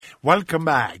Welcome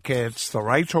back. It's The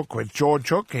Right Hook with George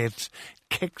Hook. It's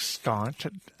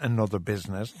Kickstart Another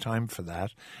Business. Time for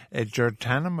that. Ger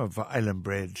Tanham of Island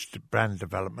Bridge Brand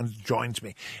Development joins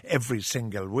me every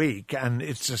single week, and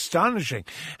it's astonishing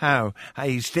how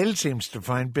he still seems to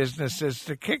find businesses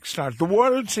to kickstart. The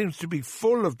world seems to be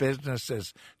full of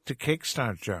businesses to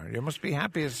kickstart, Ger. You must be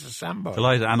happy as a Sambo.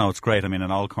 Delighted. I know, it's great. I mean,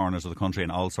 in all corners of the country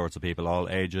and all sorts of people, all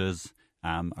ages,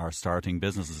 are starting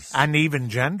businesses. And even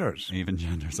genders. Even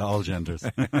genders, all genders.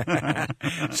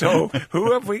 So,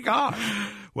 who have we got?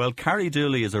 Well, Carrie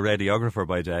Dooley is a radiographer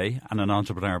by day and an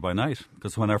entrepreneur by night.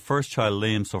 Because when her first child,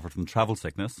 Liam, suffered from travel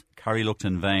sickness, Carrie looked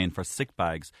in vain for sick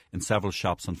bags in several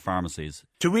shops and pharmacies.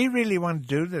 Do we really want to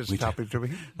do this topic, do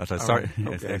we? Sorry,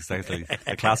 okay. Exactly.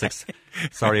 The classics.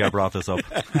 Sorry I brought this up.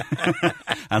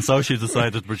 And so she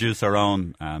decided to produce her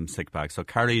own sick bag. So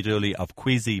Carrie Dooley of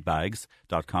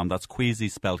QueasyBags.com, that's Queasy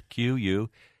spelled Queezy,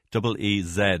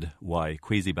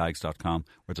 QueasyBags.com.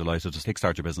 We're delighted to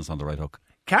kickstart your business on The Right Hook.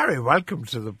 Carrie, welcome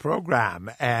to the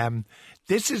programme.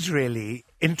 This is really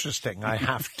interesting, I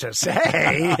have to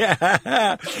say.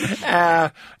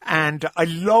 And I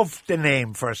love the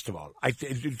name, first of all.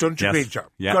 Don't you agree, Joe?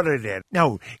 Yeah. Good idea.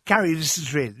 No, Carrie, this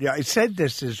is really, I said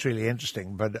this is really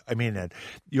interesting, but I mean it.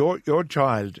 Your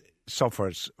child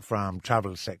suffers from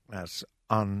travel sickness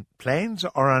on planes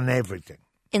or on everything?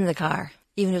 In the car.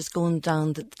 Even just going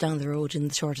down the road in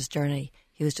the shortest journey,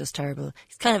 he was just terrible.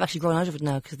 He's kind of actually grown out of it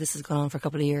now because this has gone on for a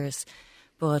couple of years.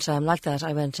 But like that,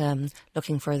 I went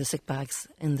looking for the sick bags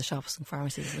in the shops and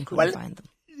pharmacies and couldn't find them.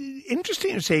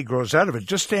 Interesting to say he grows out of it.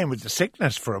 Just staying with the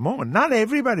sickness for a moment. Not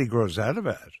everybody grows out of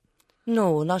it.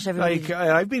 No, not everybody. Like,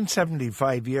 I've been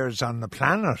 75 years on the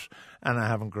planet and I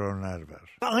haven't grown out of it.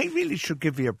 I really should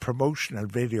give you a promotional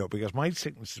video because my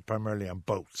sickness is primarily on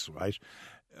boats, right?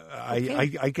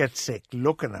 Okay. I get sick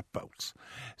looking at boats.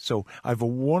 So I have a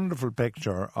wonderful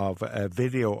picture of a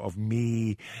video of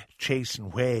me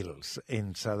chasing whales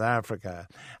in South Africa,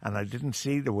 and I didn't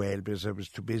see the whale because I was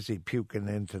too busy puking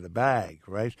into the bag,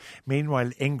 right? Meanwhile,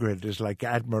 Ingrid is like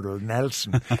Admiral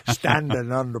Nelson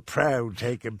standing on the prow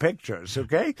taking pictures,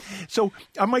 okay? So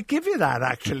I might give you that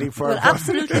actually for... Well,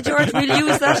 absolutely, George. We'll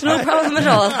use that, no problem at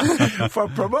all. For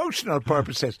promotional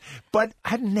purposes. But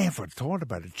I never thought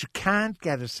about it. You can't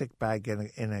get a sick bag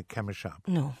in a chemist shop.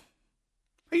 No.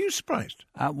 Are you surprised?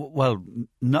 Well,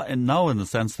 no, in the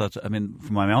sense that, I mean,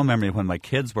 from my own memory, when my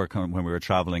kids were when we were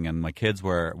travelling and my kids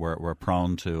were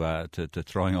prone to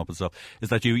throwing up and stuff, is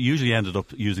that you usually ended up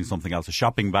using something else, a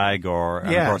shopping bag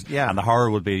and the horror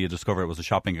would be you discover it was a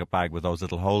shopping bag with those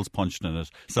little holes punched in it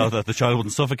so that the child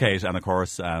wouldn't suffocate and, of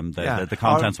course, the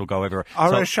contents would go everywhere.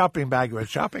 Or a shopping bag with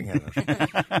shopping in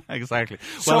it. Exactly.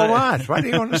 So what? What are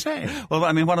you going to say? Well,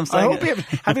 I mean, what I'm saying... I hope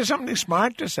have you something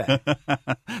smart to say?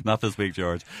 Not this week,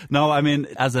 George. No, I mean,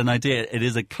 as an idea, it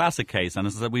is a classic case, and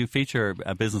it's that we feature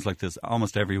a business like this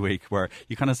almost every week where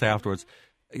you kind of say afterwards,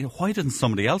 why didn't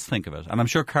somebody else think of it? And I'm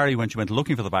sure Carrie, when she went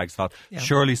looking for the bags, thought,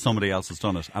 surely somebody else has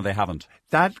done it, and they haven't.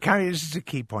 Carrie, this is a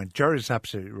key point. Jerry's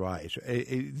absolutely right.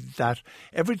 That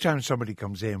every time somebody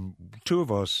comes in, two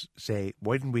of us say,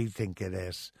 why didn't we think of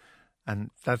this?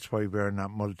 And that's why we're not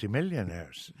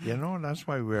multimillionaires. You know, that's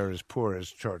why we're as poor as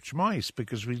church mice,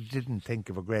 because we didn't think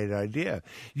of a great idea.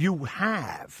 You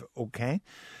have, okay?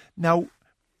 Now,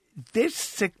 this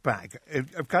sick bag,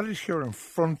 I've got it here in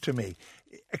front of me.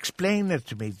 Explain it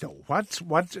to me, though.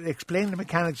 Explain the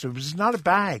mechanics of it. It's not a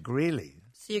bag, really.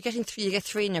 So you get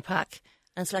three in your pack,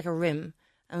 and it's like a rim.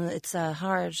 And it's a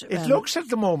hard... It looks at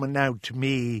the moment now to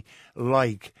me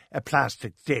like a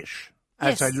plastic dish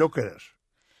as I look at it.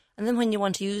 And then when you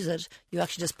want to use it, you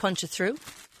actually just punch it through.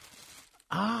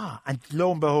 And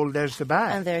lo and behold, there's the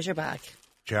bag. And there's your bag.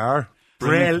 Jar.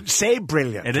 Say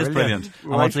brilliant. It is brilliant. Right.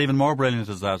 And what's even more brilliant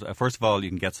is that, first of all,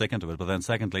 you can get sick into it, but then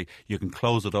secondly, you can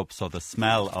close it up so the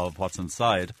smell of what's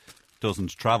inside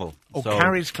doesn't travel. Oh,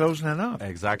 Carrie's closing it up.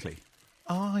 Exactly.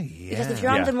 Oh, yeah. Because if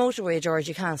you're on the motorway, George,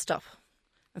 you can't stop.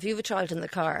 If you have a child in the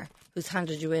car who's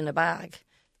handed you in a bag,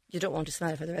 you don't want to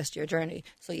smell it for the rest of your journey.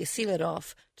 So you seal it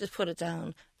off, just put it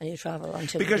down, and you travel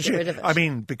until you get rid of it. I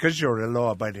mean, because you're a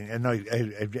law-abiding,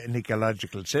 an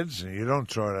ecological citizen, you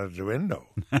don't throw it out the window.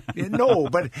 No,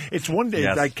 but it's one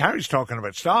day, like Carrie's talking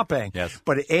about stopping. Yes.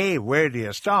 But where do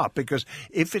you stop? Because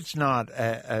if it's not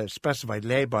a specified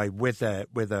lay-by with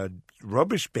a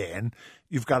rubbish bin,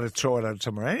 you've got to throw it out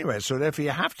somewhere anyway. So therefore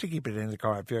you have to keep it in the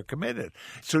car if you're committed.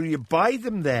 So you buy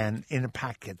them then in a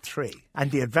packet 3.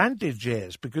 And the advantage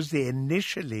is, because they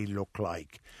initially look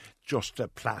like just a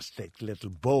plastic little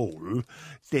bowl,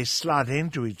 they slot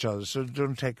into each other so they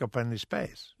don't take up any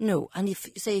space. No, and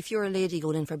if you're a lady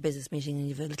going in for a business meeting and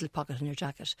you have a little pocket in your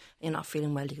jacket and you're not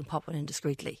feeling well, you can pop one in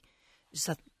discreetly. Just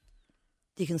that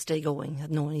you can stay going, that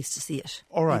no one needs to see it.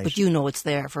 All right. But you know it's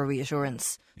there for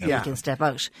reassurance. So Yeah. you can step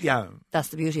out. Yeah. That's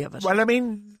the beauty of it. Well, I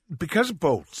mean, because of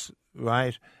boats,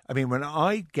 right? I mean, when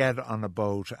I get on a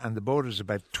boat and the boat is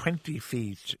about 20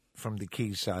 feet from the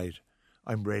quayside,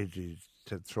 I'm ready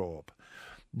to throw up.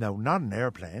 Now, not in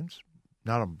airplanes,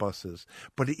 not on buses,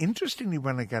 but interestingly,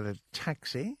 when I get a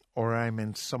taxi or I'm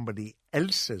in somebody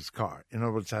else's car, in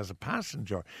other words, as a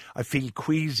passenger, I feel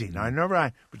queasy. Now,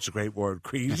 which is a great word,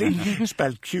 queasy,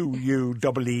 spelled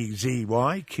Queezy,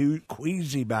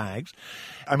 queasy bags.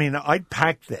 I mean, I'd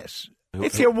pack this.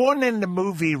 If you won in the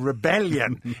movie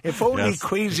Rebellion, if only Yes.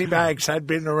 queasy bags had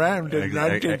been around in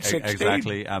 1916.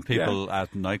 Exactly. And people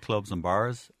at nightclubs and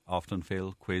bars often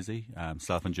feel queasy,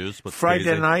 self-induced. But Friday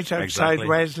queasy. night outside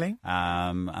Wesley.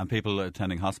 And people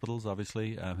attending hospitals,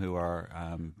 obviously, who are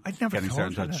I'd never getting thought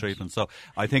certain of types of that. treatment. So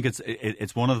I think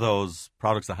it's one of those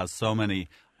products that has so many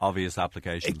obvious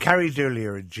applications. Carrie Dooley,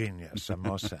 you're a genius, I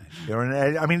must say.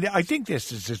 I think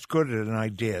this is as good an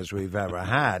idea as we've ever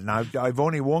had. Now, I've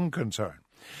only one concern.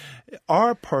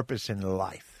 Our purpose in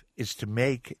life is to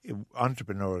make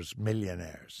entrepreneurs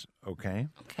millionaires, okay?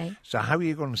 Okay. So how are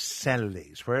you going to sell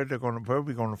these? Where are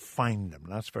we going to find them?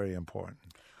 That's very important.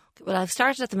 Well, I've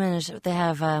started at the minute. They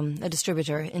have a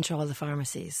distributor into all the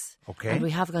pharmacies. Okay. And we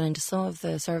have gone into some of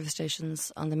the service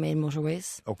stations on the main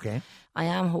motorways. Okay. I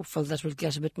am hopeful that we'll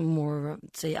get a bit more,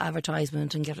 say,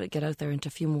 advertisement and get out there into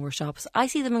a few more shops. I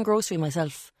see them in grocery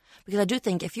myself, because I do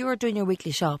think if you're doing your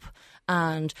weekly shop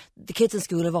and the kids in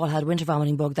school have all had winter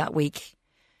vomiting bug that week,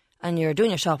 and you're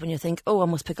doing your shop and you think, oh, I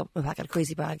must pick up a packet of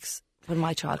Queasy bags when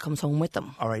my child comes home with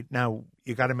them. All right, now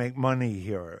you got to make money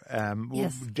here.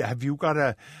 Yes. Have you got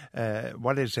a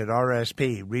what is it?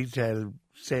 RSP, retail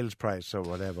sales price or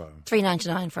whatever,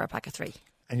 $3.99 for a pack of 3.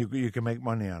 and you can make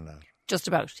money on that. Just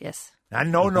about, yes.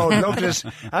 And no, look,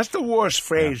 that's the worst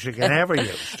phrase you can ever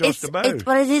use. Just about.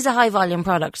 But it is a high volume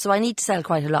product, so I need to sell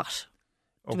quite a lot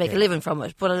to make a living from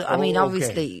it. But I mean, okay.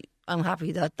 obviously, I'm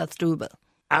happy that that's doable.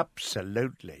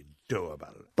 Absolutely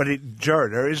doable. But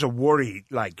there is a worry,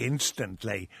 like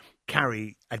instantly.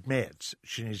 Carrie admits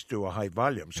she needs to do a high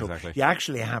volume. So Exactly. you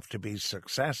actually have to be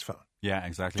successful. Yeah,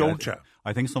 exactly. Don't you?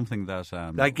 I think something that...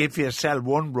 Like if you sell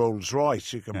one Rolls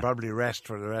Royce, you can probably rest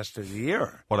for the rest of the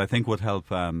year. What I think would help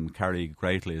Carrie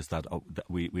greatly is that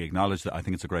we acknowledge that I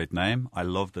think it's a great name. I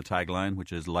love the tagline,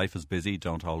 which is "Life is busy,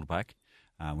 don't hold back,"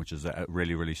 which is a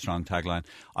really, really strong tagline.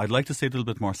 I'd like to see a little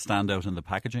bit more standout in the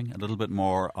packaging, a little bit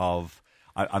more of...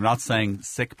 I'm not saying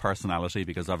sick personality,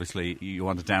 because obviously you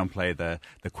want to downplay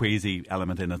the queasy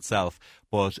element in itself,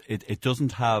 but it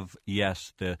doesn't have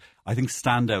yet I think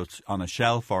standout on a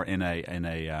shelf or on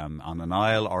an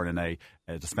aisle or in a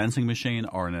dispensing machine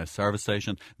or in a service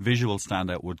station. Visual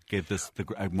standout would give this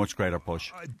a much greater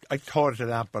push. I thought of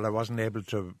that, but I wasn't able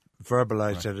to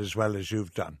verbalise it as well as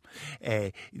you've done.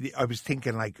 I was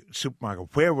thinking like supermarket.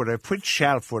 Which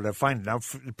shelf would I find it? Now,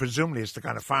 presumably it's the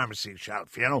kind of pharmacy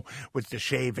shelf, with the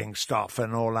shaving stuff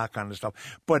and all that kind of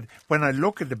stuff. But when I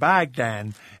look at the bag,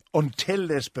 Dan, until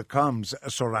this becomes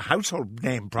a sort of household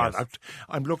name product,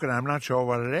 I'm not sure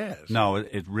what it is. No,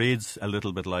 it reads a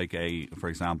little bit like for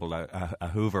example, a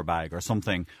Hoover bag or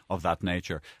something of that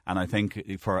nature. And I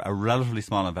think for a relatively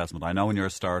small investment, I know when you're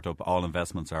a startup, all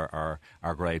investments are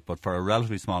great, but for a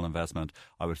relatively small investment,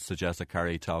 I would suggest that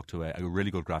Carrie talk to a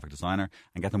really good graphic designer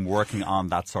and get them working on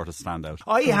that sort of standout.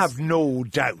 I have no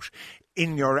doubt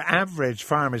in your average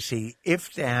pharmacy,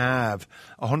 if they have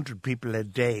 100 people a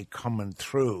day coming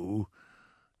through,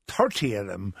 30 of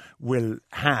them will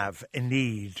have a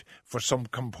need for some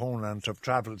component of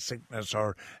travel sickness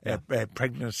or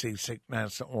pregnancy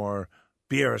sickness or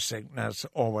beer sickness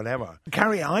or whatever.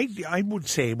 Carrie, I would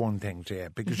say one thing to you,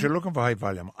 because you're looking for high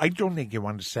volume. I don't think you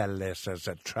want to sell this as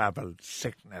a travel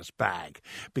sickness bag,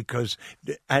 because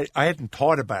I hadn't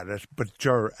thought about it, but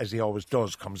Ger, as he always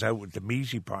does, comes out with the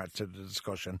meaty parts of the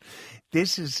discussion.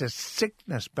 This is a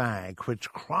sickness bag which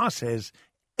crosses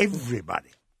everybody.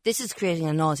 This is creating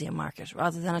a nausea market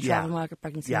rather than a travel market,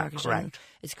 pregnancy market. Correct.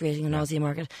 It's creating a nausea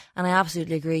market. And I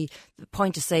absolutely agree. The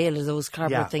point of sale is those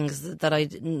cardboard things that I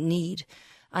need.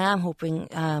 I am hoping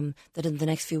that in the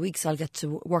next few weeks I'll get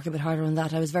to work a bit harder on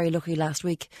that. I was very lucky last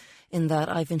week in that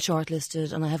I've been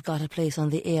shortlisted and I have got a place on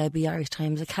the AIB Irish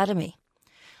Times Academy.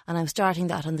 And I'm starting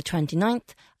that on the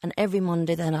 29th, and every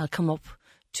Monday then I'll come up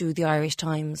to the Irish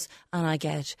Times and I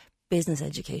get business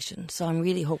education. So I'm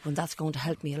really hoping that's going to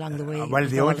help me along the way. Well,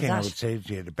 the only thing I would say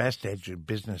to you, the best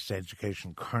business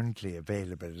education currently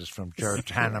available is from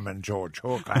George Hannam and George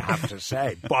Hook, I have to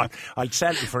say. But I'll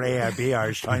settle for AIB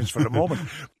Irish Times for the moment.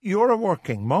 You're a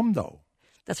working mum, though.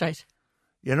 That's right.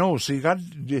 So you've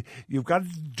got to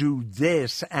do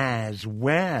this as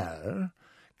well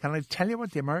Can I tell you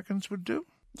what the Americans would do?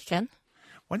 You can.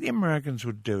 What the Americans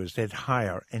would do is they'd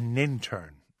hire an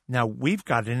intern. Now, we've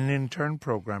got an intern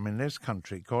program in this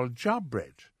country called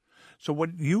JobBridge. So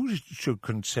what you should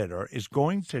consider is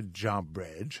going to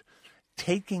JobBridge,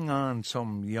 taking on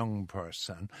some young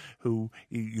person who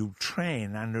you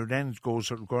train and who then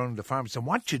goes around the farms. And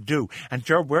what you do, and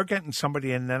Ger, we're getting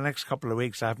somebody in the next couple of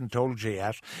weeks, I haven't told you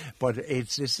yet, but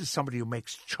this is somebody who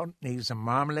makes chutneys and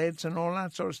marmalades and all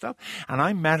that sort of stuff. And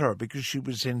I met her because she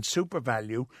was in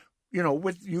SuperValu, you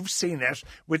know, you've seen it,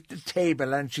 with the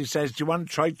table, and she says, "Do you want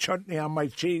to try chutney on my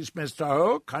cheese, Mr.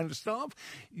 Hook?" kind of stuff.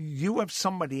 You have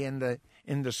somebody in the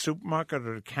supermarket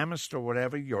or the chemist or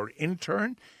whatever, your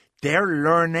intern, they're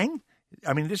learning.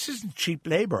 I mean, this isn't cheap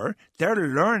labour. They're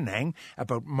learning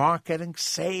about marketing,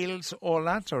 sales, all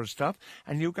that sort of stuff,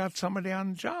 and you got somebody on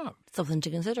the job. Something to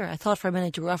consider. I thought for a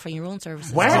minute you were offering your own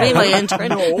services. Well, to be my intern.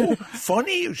 No,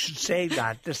 funny you should say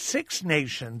that. The Six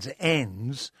Nations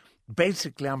ends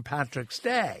basically on Patrick's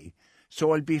Day,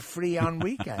 so I'll be free on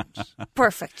weekends.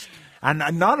 Perfect. And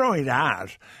not only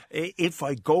that, if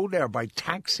I go there by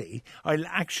taxi, I'll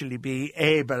actually be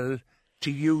able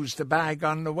to use the bag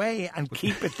on the way and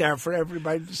keep it there for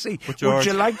everybody to see. Would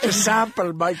you like to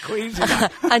sample my queasy bag?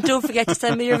 And don't forget to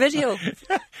send me your video.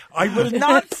 I will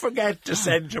not forget to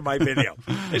send you my video.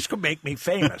 This could make me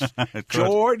famous.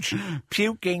 George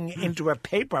puking into a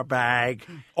paper bag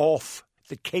off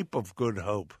the Cape of Good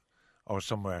Hope or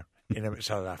somewhere in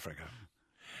South Africa.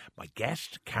 My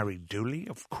guest, Carrie Dooley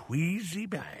of Queasy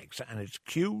Bags, and it's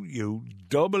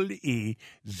Queezy,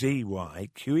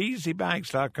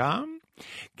 queasybags.com.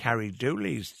 Carrie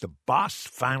Dooley's the boss,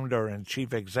 founder and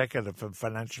chief executive and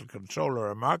financial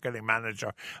controller and marketing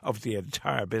manager of the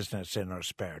entire business in her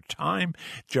spare time.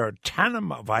 Ger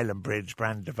Tanham of Island Bridge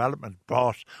Brand Development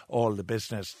brought all the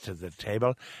business to the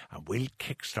table, and we'll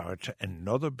kickstart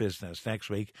another business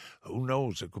next week. Who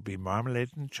knows, it could be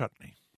marmalade and chutney.